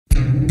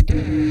Hey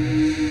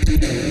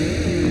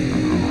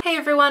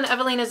everyone,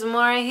 Avelina De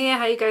Moray here.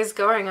 How you guys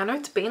going? I know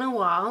it's been a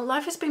while.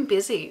 Life has been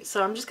busy,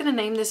 so I'm just going to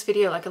name this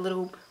video like a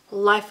little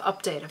life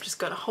update. I've just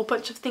got a whole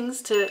bunch of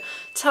things to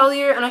tell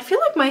you, and I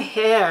feel like my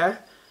hair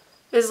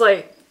is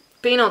like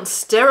been on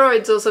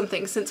steroids or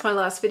something since my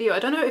last video. I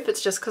don't know if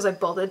it's just because I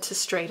bothered to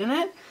straighten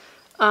it,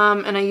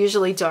 and I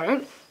usually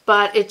don't,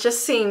 but it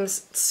just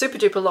seems super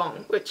duper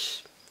long,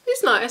 which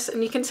is nice,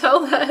 and you can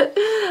tell that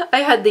I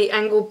had the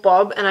angle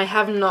bob and I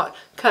have not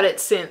cut it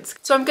since.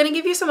 So I'm going to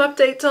give you some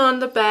updates on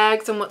the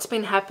bags and what's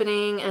been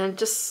happening, and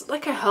just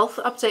like a health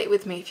update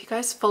with me. If you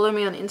guys follow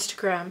me on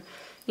Instagram,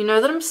 you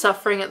know that I'm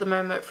suffering at the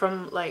moment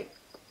from like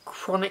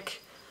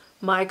chronic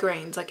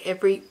migraines, like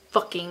every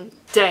fucking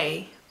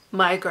day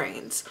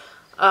migraines.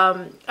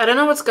 I don't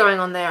know what's going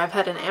on there. I've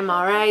had an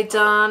MRI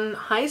done.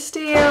 Hi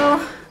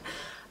Steel.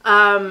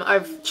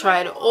 I've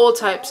tried all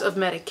types of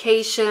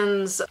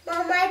medications.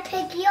 Mom, I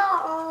pick you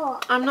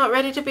up. I'm not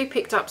ready to be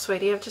picked up,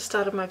 sweetie. I've just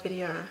started my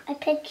video. I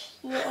pick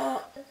you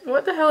up.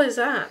 What the hell is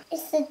that?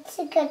 It's a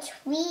trick or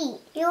treat.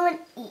 You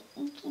want to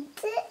eat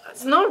it?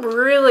 It's not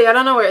really. I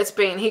don't know where it's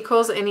been. He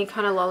calls any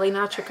kind of lolly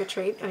now trick or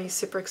treat, and he's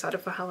super excited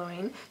for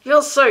Halloween.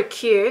 You're so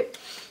cute.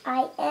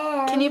 I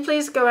am. Can you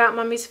please go out?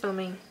 Mummy's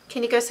filming.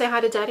 Can you go say hi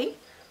to Daddy?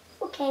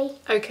 Okay.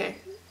 Okay.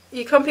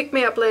 You come pick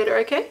me up later,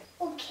 okay?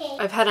 Okay.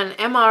 I've had an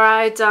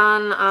MRI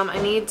done.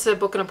 I need to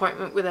book an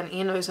appointment with an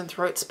ear, nose and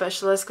throat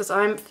specialist because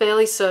I'm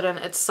fairly certain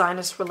it's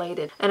sinus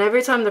related. And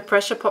every time the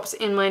pressure pops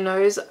in my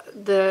nose,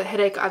 the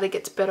headache either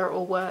gets better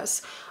or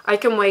worse. I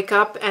can wake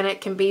up and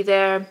it can be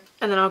there,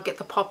 and then I'll get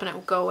the pop and it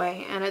will go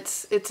away. And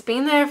it's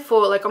been there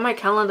for, like, on my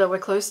calendar, we're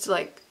close to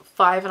like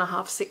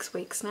 5.5, 6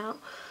 weeks now.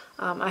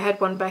 I had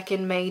one back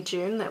in May,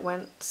 June that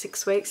went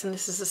 6 weeks, and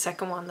this is the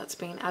second one that's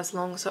been as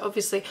long. So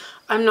obviously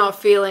I'm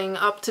not feeling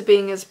up to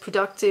being as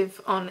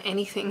productive on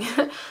anything.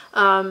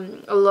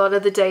 A lot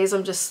of the days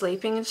I'm just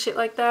sleeping and shit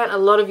like that. A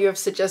lot of you have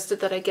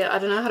suggested that I get, I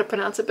don't know how to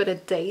pronounce it, but a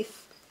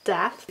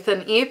dath with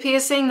an ear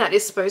piercing that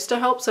is supposed to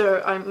help,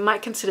 so I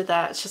might consider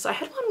that. It's just I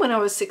had one when I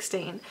was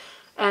 16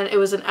 and it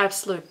was an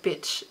absolute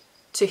bitch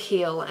to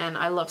heal, and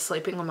I love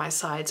sleeping on my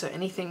side, so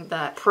anything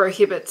that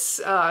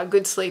prohibits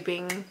good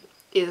sleeping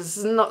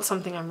is not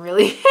something I'm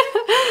really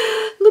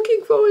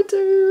looking forward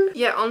to.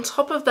 Yeah, on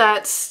top of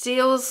that,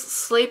 Steele's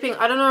sleeping.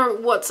 I don't know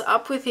what's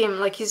up with him.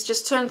 Like, he's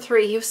just turned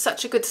 3. He was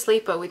such a good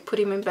sleeper. We'd put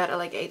him in bed at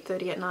like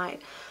 8:30 at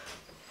night.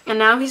 And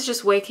now he's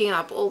just waking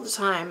up all the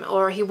time,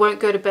 or he won't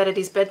go to bed at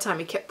his bedtime.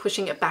 He kept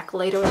pushing it back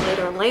later and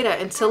later and later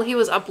until he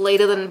was up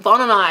later than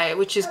Von and I,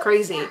 which is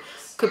crazy.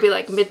 Could be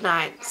like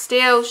midnight.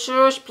 Steele,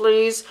 shush,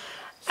 please.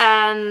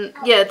 And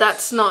yeah,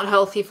 that's not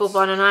healthy for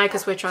Von and I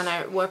because we're trying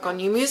to work on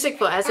new music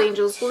for As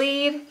Angels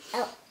Bleed.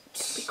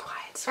 Be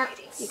quiet,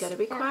 sweetie. You gotta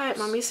be quiet.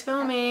 Mummy's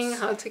filming.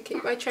 Hard to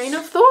keep my train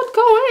of thought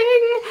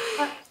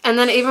going. And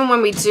then even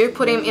when we do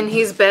put him in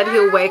his bed,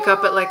 he'll wake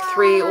up at like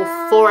 3 or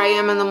 4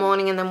 a.m. in the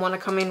morning and then want to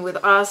come in with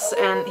us,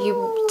 and he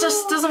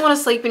just doesn't want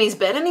to sleep in his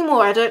bed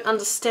anymore. I don't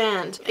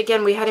understand.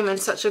 Again, we had him in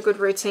such a good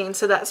routine,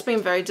 so that's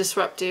been very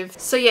disruptive.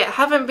 So yeah,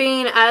 haven't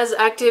been as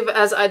active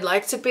as I'd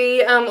like to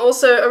be.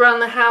 Also around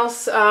the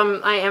house,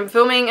 I am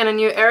filming in a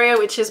new area,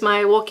 which is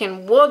my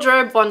walk-in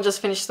wardrobe. Von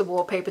just finished the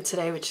wallpaper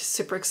today, which is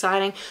super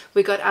exciting.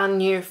 We got our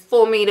new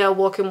 4-meter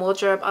walk-in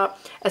wardrobe up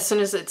as soon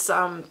as it's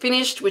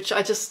finished, which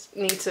I just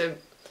need to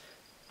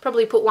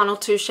probably put 1 or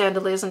 2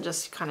 chandeliers and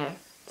just kind of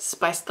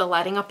spice the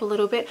lighting up a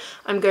little bit.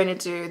 I'm going to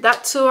do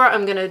that tour.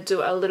 I'm going to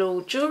do a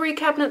little jewelry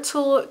cabinet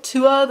tour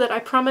that I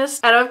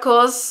promised. And of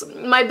course,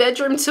 my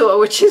bedroom tour,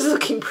 which is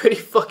looking pretty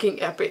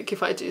fucking epic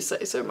if I do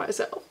say so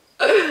myself.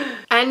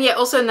 And yeah,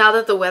 also now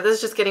that the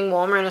weather's just getting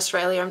warmer in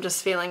Australia, I'm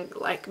just feeling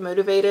like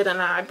motivated,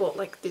 and I bought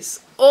like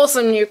this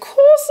awesome new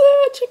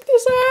corset. Check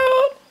this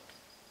out.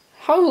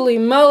 Holy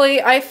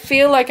moly, I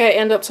feel like I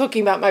end up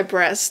talking about my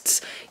breasts,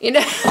 you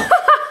know.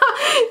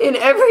 In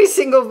every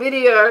single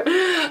video.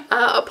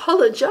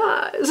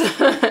 Apologize.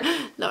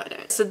 No, I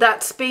don't. So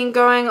that's been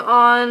going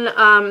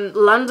on.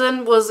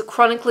 London was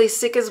chronically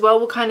sick as well.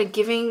 We're kind of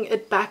giving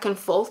it back and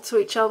forth to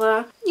each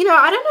other. You know,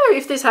 I don't know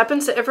if this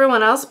happens to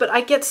everyone else, but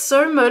I get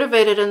so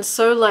motivated and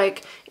so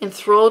like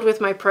enthralled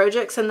with my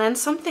projects, and then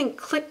something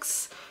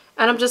clicks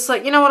and I'm just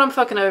like, you know what, I'm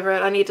fucking over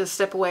it. I need to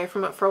step away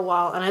from it for a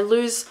while, and I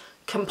lose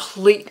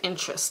complete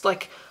interest.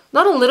 Like,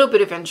 not a little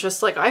bit of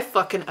interest, like I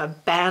fucking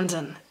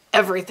abandon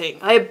everything.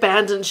 I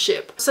abandoned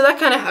ship. So that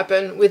kind of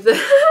happened with the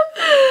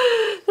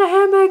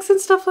handbags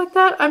and stuff like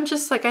that. I'm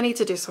just like, I need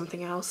to do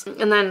something else.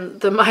 And then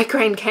the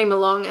migraine came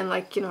along, and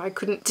like, you know, I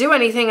couldn't do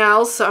anything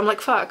else. So I'm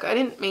like, fuck, I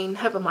didn't mean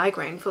have a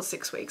migraine for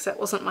 6 weeks. That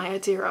wasn't my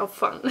idea of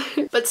fun.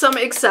 But some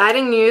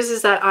exciting news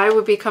is that I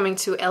will be coming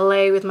to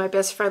LA with my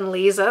best friend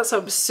Lisa. So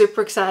I'm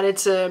super excited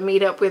to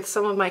meet up with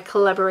some of my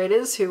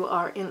collaborators who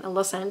are in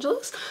Los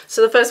Angeles.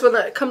 So the first one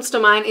that comes to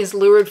mind is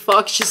Lurid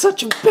Fox. She's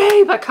such a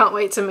babe. I can't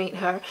wait to meet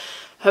her.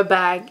 Her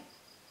bag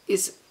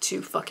is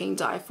to fucking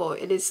die for.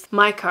 It is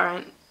my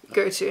current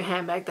go-to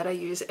handbag that I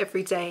use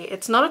every day.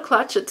 It's not a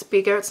clutch, it's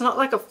bigger. It's not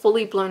like a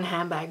fully blown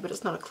handbag, but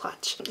it's not a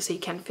clutch. So you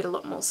can fit a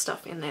lot more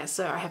stuff in there.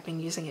 So I have been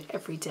using it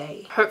every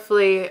day.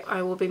 Hopefully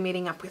I will be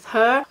meeting up with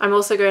her. I'm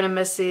also going to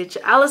message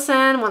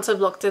Alison once I've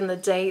locked in the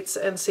dates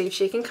and see if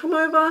she can come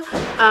over.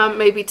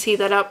 Maybe tee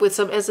that up with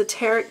some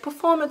esoteric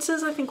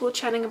performances. I think we're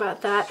chatting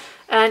about that.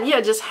 And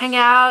yeah, just hang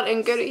out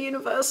and go to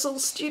Universal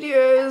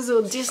Studios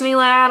or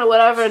Disneyland or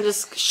whatever and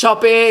just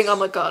shopping. Oh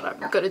my god,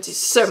 I'm gonna do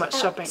so much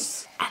shopping.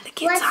 And the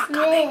kids are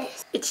coming.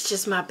 It's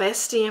just my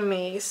bestie and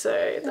me,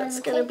 so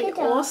that's gonna be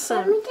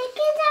awesome.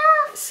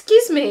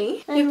 Excuse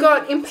me, you've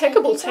got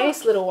impeccable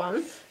taste, little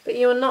one, but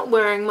you're not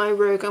wearing my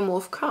Rogue and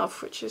Wolf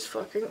cuff, which is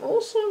fucking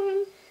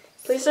awesome.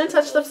 Please don't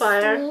touch the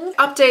fire.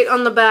 Update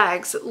on the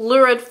bags.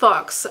 Lurid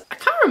Fox. I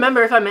can't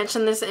remember if I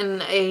mentioned this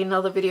in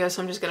another video,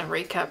 so I'm just going to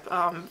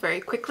recap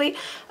very quickly.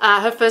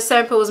 Her first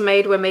sample was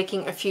made. We're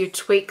making a few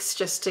tweaks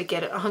just to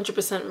get it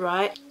 100%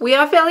 right. We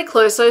are fairly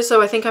close though,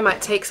 so I think I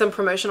might take some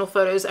promotional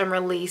photos and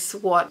release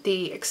what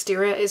the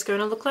exterior is going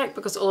to look like,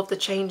 because all of the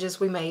changes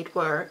we made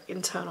were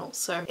internal,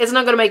 so it's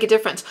not going to make a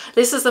difference.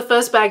 This is the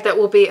first bag that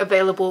will be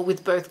available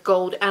with both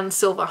gold and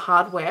silver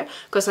hardware,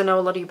 because I know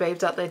a lot of you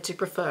babes out there do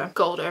prefer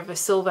gold over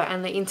silver,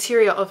 and the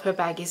interior of her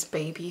bag is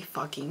baby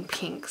fucking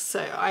pink,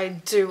 so I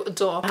do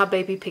adore how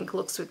baby pink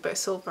looks with both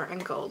silver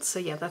and gold. So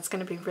yeah, that's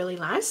going to be really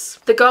nice.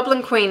 The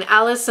Goblin Queen,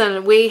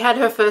 Alison, we had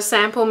her first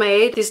sample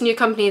made. This new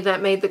company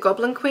that made the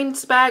Goblin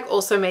Queen's bag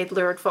also made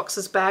Lurid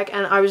Fox's bag,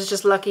 and I was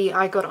just lucky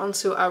I got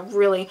onto a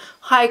really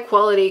high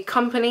quality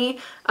company,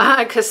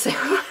 because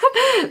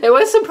there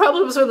were some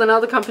problems with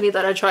another company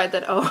that I tried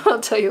that I'll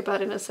tell you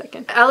about in a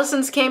second.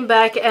 Alison's came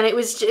back and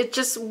it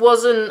just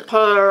wasn't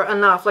her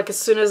enough. Like as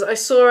soon as I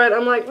saw it,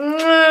 I'm like,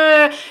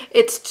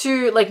 it's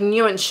too like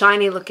new and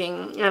shiny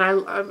looking. And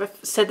I've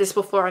said this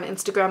before on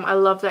Instagram, I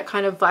love that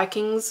kind of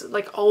Vikings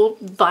like old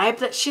vibe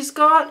that she's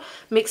got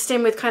mixed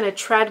in with kind of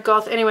trad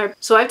goth. Anyway,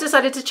 so I've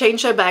decided to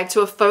change her bag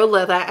to a faux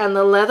leather, and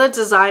the leather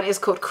design is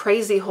called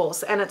Crazy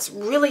Horse, and it's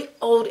really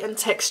old and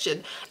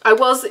textured. I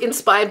was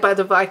inspired by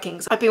the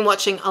Vikings. I've been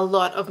watching a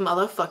lot of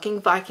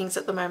motherfucking Vikings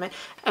at the moment,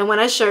 and when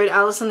I showed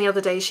Alison the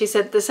other day, she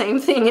said the same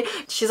thing.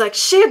 She's like,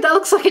 shit, that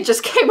looks like it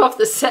just came off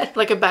the set,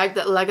 like a bag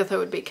that Lagatha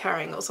would be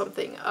carrying or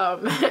something. A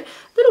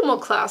little more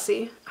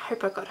classy. I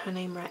hope I got her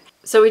name right.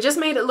 So we just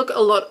made it look a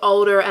lot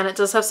older, and it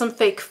does have some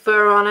fake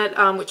fur on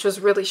it, which was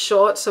really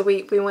short. So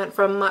we went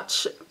from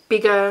much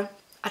bigger,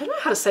 I don't know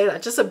how to say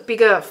that, just a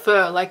bigger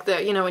fur, like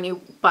the, you know, when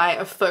you buy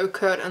a faux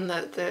coat and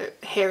the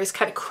hair is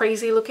kind of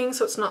crazy looking,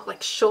 so it's not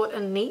like short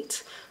and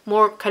neat,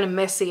 more kind of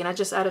messy. And I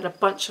just added a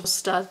bunch of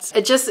studs.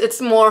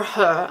 It's more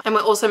her, and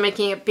we're also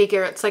making it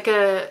bigger. It's like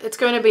it's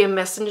going to be a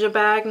messenger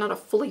bag, not a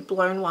fully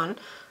blown one.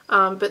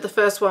 But the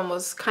first one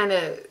was kind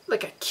of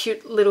like a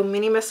cute little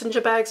mini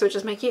messenger bag, so we're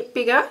just making it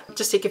bigger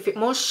just so you can fit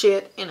more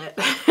shit in it.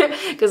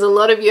 Because a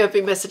lot of you have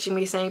been messaging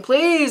me saying,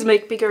 please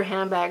make bigger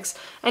handbags.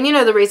 And you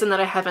know, the reason that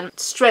I haven't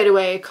straight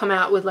away come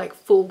out with like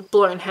full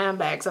blown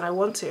handbags, and I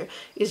want to,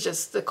 is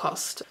just the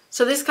cost.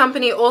 So this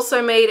company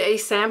also made a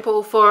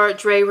sample for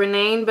Dre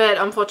Renane, but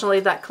unfortunately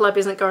that collab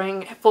isn't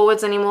going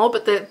forwards anymore.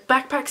 But the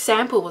backpack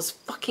sample was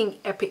fucking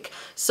epic.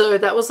 So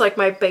that was like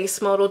my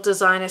base model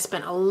design. I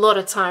spent a lot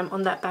of time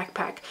on that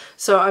backpack.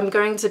 So I'm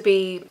going to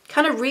be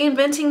kind of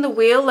reinventing the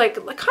wheel, like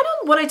kind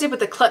of what I did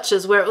with the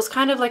clutches, where it was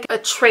kind of like a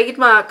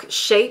trademark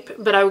shape,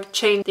 but I would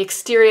change the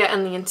exterior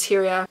and the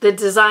interior, the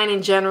design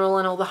in general,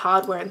 and all the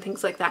hardware and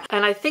things like that.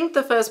 And I think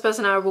the first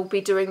person I will be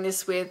doing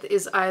this with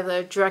is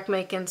either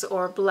Migraines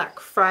or Black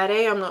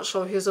Friday. I'm not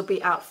sure whose will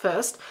be out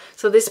first.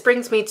 So this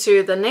brings me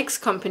to the next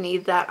company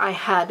that I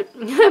had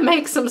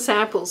make some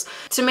samples.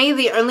 To me,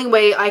 the only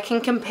way I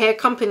can compare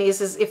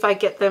companies is if I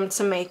get them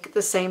to make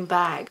the same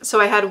bag. So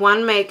I had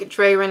one make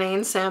Dre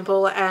Renane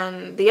sample,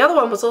 and the other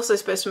one was also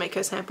supposed to make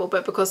her sample,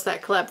 but because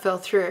that collab fell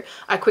through,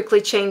 I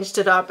quickly changed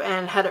it up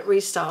and had it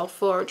restyled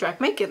for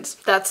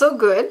Migraines. That's all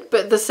good,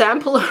 but the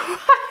sample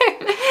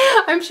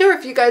I'm sure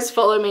if you guys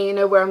follow me, you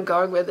know where I'm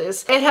going with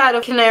this. It had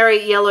a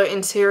canary yellow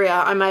interior.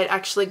 I might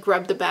actually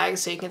grab the bag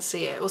so you can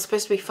see it. It was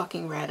supposed to be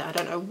fucking red. I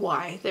don't know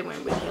why they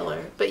went with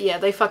yellow, but yeah,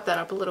 they fucked that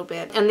up a little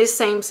bit. And this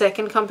same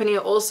second company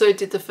also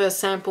did the first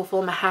sample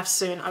for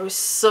Mahafsoon. I was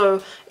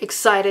so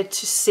excited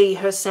to see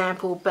her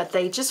sample, but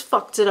they just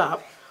fucked it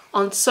up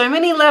on so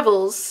many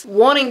levels.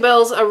 Warning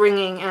bells are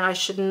ringing, and I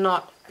should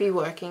not be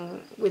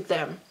working with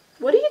them.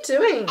 What are you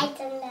doing? I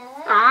don't know.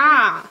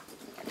 Ah!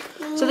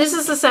 So this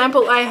is the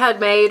sample I had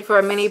made for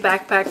a mini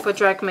backpack for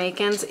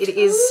Migraines. It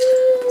is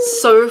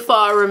so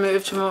far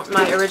removed from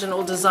my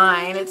original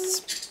design.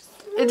 It's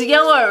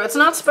yellow. It's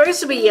not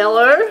supposed to be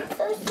yellow.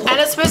 And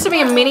it's supposed to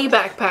be a mini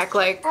backpack.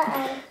 Like,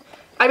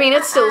 I mean,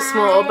 it's still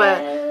small,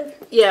 but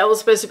yeah, it was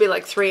supposed to be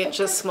like 3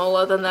 inches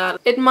smaller than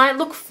that. It might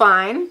look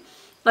fine.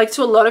 Like,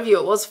 to a lot of you,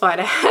 it was fine.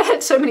 I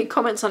had so many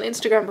comments on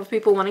Instagram of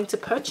people wanting to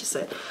purchase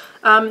it.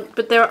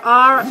 But there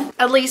are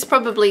at least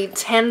probably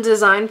 10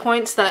 design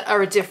points that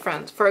are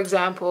different. For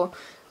example,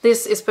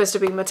 this is supposed to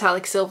be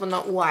metallic silver,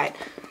 not white.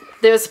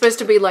 There's supposed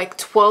to be like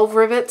 12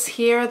 rivets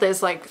here.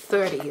 There's like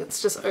 30.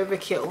 It's just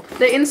overkill.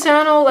 The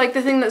internal, like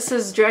the thing that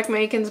says Drag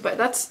Makins, but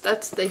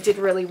they did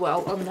really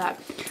well on that.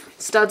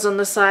 Studs on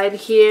the side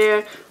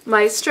here.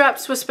 My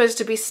straps were supposed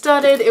to be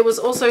studded. It was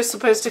also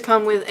supposed to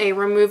come with a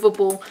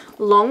removable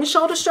long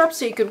shoulder strap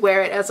so you could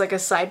wear it as like a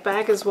side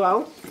bag as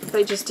well.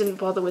 They just didn't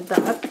bother with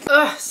that.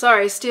 Ugh,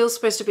 sorry, Steele's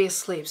supposed to be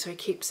asleep, so he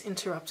keeps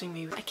interrupting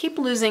me. I keep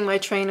losing my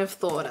train of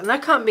thought, and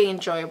that can't be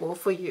enjoyable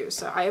for you,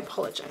 so I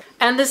apologize.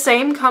 And the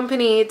same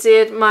company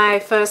did my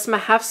first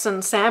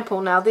Mahafson sample.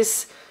 Now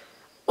this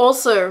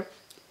also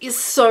is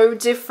so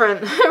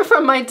different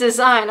from my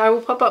design. I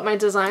will pop up my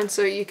design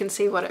so you can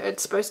see what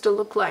it's supposed to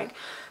look like.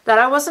 That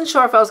I wasn't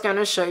sure if I was going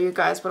to show you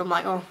guys, but I'm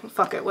like, oh,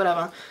 fuck it,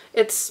 whatever.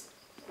 It's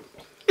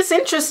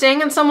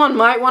interesting, and someone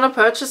might want to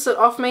purchase it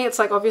off me. It's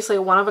like obviously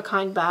a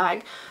one-of-a-kind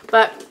bag.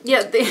 But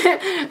yeah,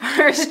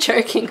 I was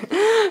joking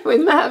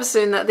with Mav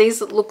soon that these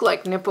look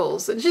like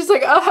nipples. And she's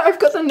like, oh, I've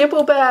got the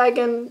nipple bag,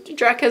 and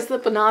Drac has the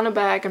banana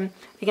bag. And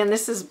again,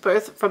 this is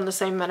both from the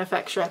same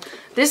manufacturer.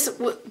 This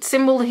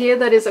symbol here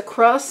that is a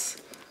cross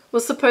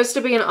was supposed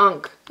to be an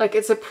Ankh. Like,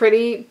 it's a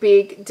pretty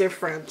big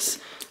difference.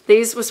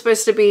 These were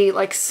supposed to be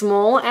like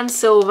small and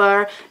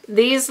silver.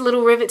 These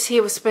little rivets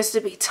here were supposed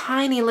to be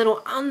tiny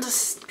little,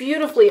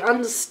 beautifully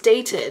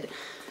understated.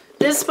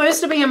 There's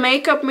supposed to be a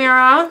makeup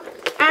mirror,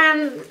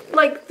 and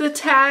like the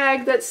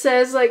tag that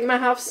says like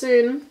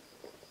Mahafsoon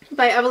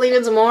by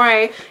Avelina De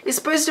Moray is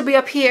supposed to be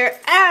up here,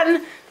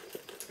 and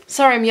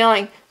sorry, I'm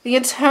yelling. The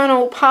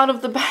internal part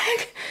of the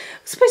bag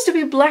was supposed to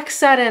be black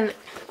satin.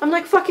 I'm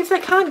like, fuck, if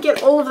they can't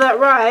get all of that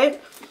right,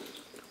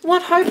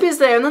 what hope is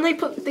there? And then they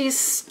put these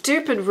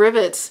stupid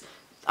rivets.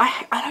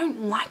 I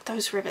don't like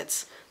those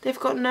rivets. They've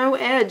got no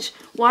edge.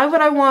 Why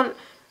would I want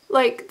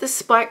like the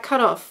spike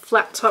cut off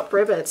flat top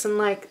rivets and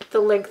like the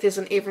length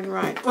isn't even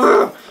right?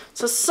 Ugh.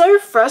 So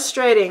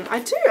frustrating. I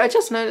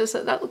just noticed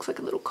that looks like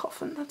a little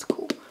coffin. That's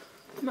cool.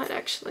 I might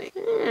actually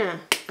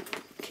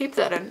keep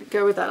that and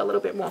go with that a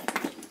little bit more.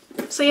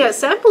 So yeah,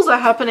 samples are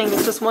happening.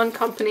 It's just one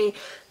company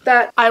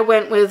that I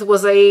went with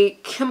was a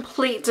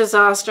complete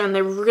disaster, and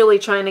they're really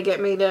trying to get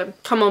me to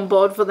come on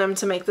board for them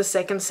to make the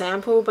second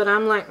sample. But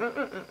I'm like,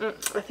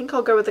 I think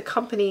I'll go with the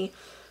company.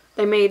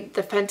 They made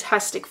the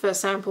fantastic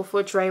first sample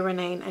for Dre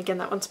Renane. Again,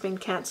 that one's been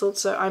cancelled,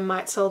 so I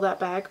might sell that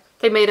bag.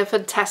 They made a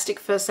fantastic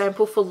first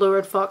sample for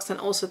Lurid Fox and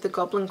also the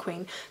Goblin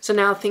Queen. So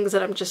now things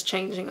that I'm just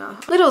changing are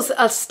little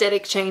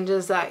aesthetic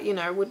changes that, you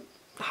know, would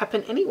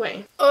happen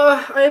anyway.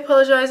 Oh, I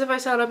apologize if I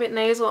sound a bit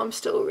nasal. I'm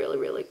still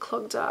really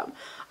clogged up.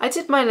 I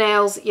did my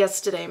nails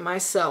yesterday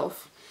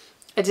myself.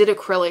 I did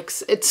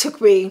acrylics. It took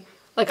me,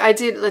 like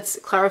let's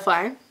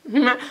clarify.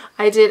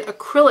 I did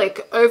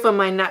acrylic over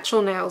my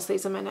natural nails.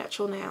 These are my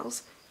natural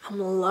nails. I'm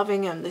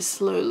loving them. They're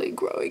slowly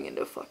growing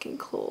into fucking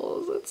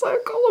claws. It's so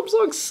cool. I'm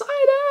so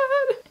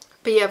excited.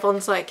 But yeah,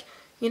 Von's like,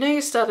 you know,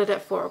 you started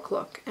at 4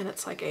 o'clock and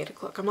it's like 8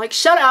 o'clock. I'm like,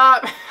 shut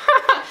up.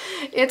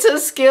 It's a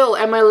skill.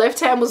 And my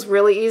left hand was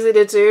really easy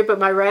to do, but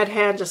my right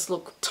hand just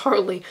looked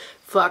totally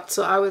fucked.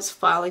 So I was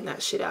filing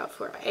that shit out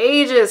for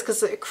ages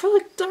because the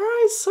acrylic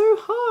dries so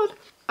hard.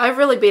 I've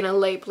really been a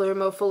late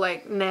bloomer for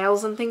like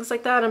nails and things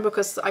like that, and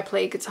because I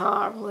play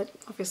guitar, well, I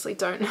obviously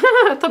don't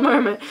at the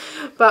moment,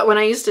 but when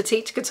I used to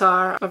teach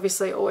guitar,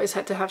 obviously always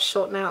had to have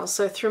short nails.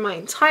 So through my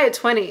entire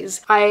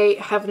 20s, I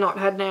have not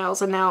had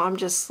nails, and now I'm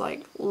just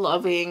like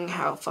loving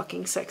how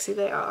fucking sexy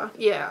they are.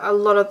 Yeah, a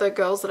lot of the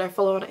girls that I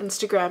follow on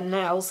Instagram,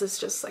 nails is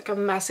just like a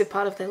massive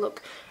part of their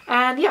look.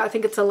 And yeah, I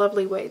think it's a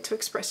lovely way to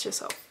express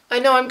yourself. I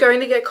know I'm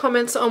going to get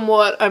comments on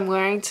what I'm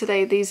wearing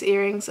today. These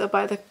earrings are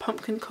by the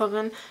Pumpkin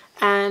Coven,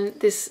 and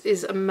this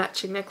is a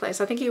matching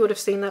necklace. I think you would have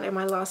seen that in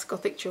my last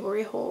Gothic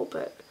jewelry haul,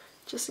 but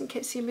just in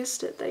case you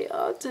missed it, they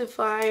are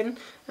divine.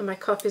 And my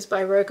cuff is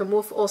by Rogue and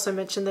Wolf, also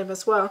mentioned them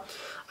as well.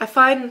 I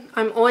find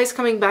I'm always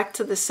coming back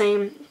to the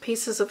same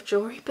pieces of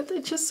jewelry, but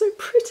they're just so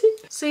pretty.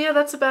 So yeah,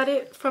 that's about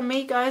it from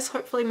me, guys.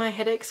 Hopefully my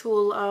headaches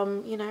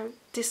will, you know,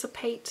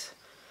 dissipate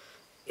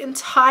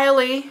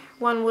entirely,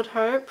 one would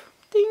hope.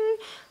 Ding.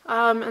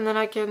 And then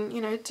I can,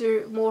 you know,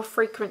 do more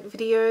frequent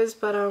videos.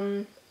 But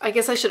I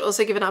guess I should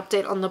also give an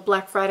update on the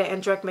Black Friday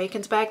and Drag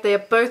Makins bag. They are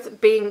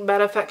both being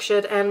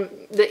manufactured, and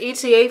the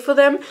ETA for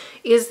them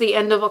is the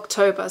end of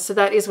October. So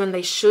that is when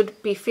they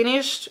should be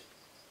finished,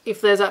 if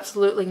there's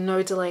absolutely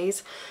no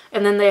delays.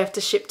 And then they have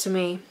to ship to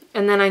me.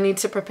 And then I need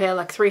to prepare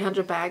like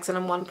 300 bags, and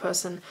I'm one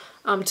person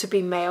to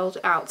be mailed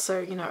out. So,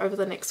 you know, over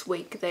the next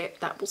week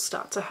that will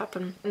start to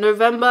happen.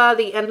 November,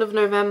 the end of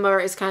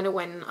November is kind of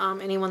when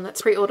anyone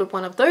that's pre-ordered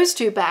one of those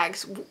 2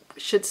 bags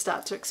should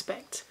start to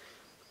expect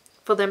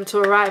for them to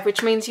arrive,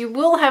 which means you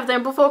will have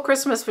them before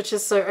Christmas, which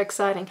is so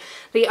exciting.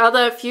 The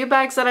other few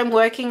bags that I'm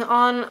working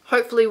on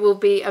hopefully will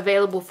be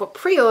available for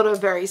pre-order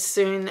very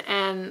soon,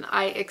 and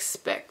I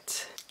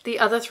expect the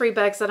other 3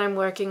 bags that I'm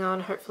working on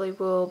hopefully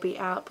will be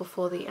out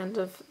before the end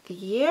of the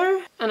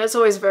year. And it's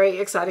always very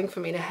exciting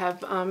for me to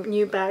have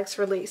new bags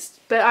released.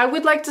 But I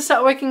would like to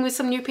start working with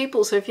some new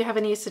people, so if you have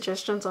any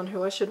suggestions on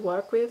who I should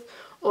work with,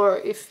 or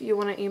if you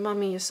want to email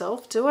me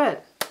yourself, do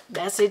it.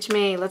 Message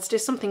me. Let's do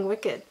something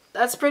wicked.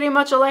 that's pretty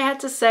much all I had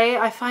to say.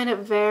 I find it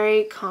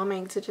very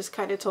calming to just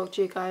kind of talk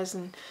to you guys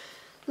and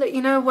let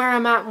you know where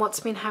I'm at and what's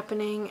been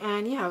happening.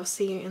 And yeah, I'll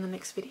see you in the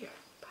next video.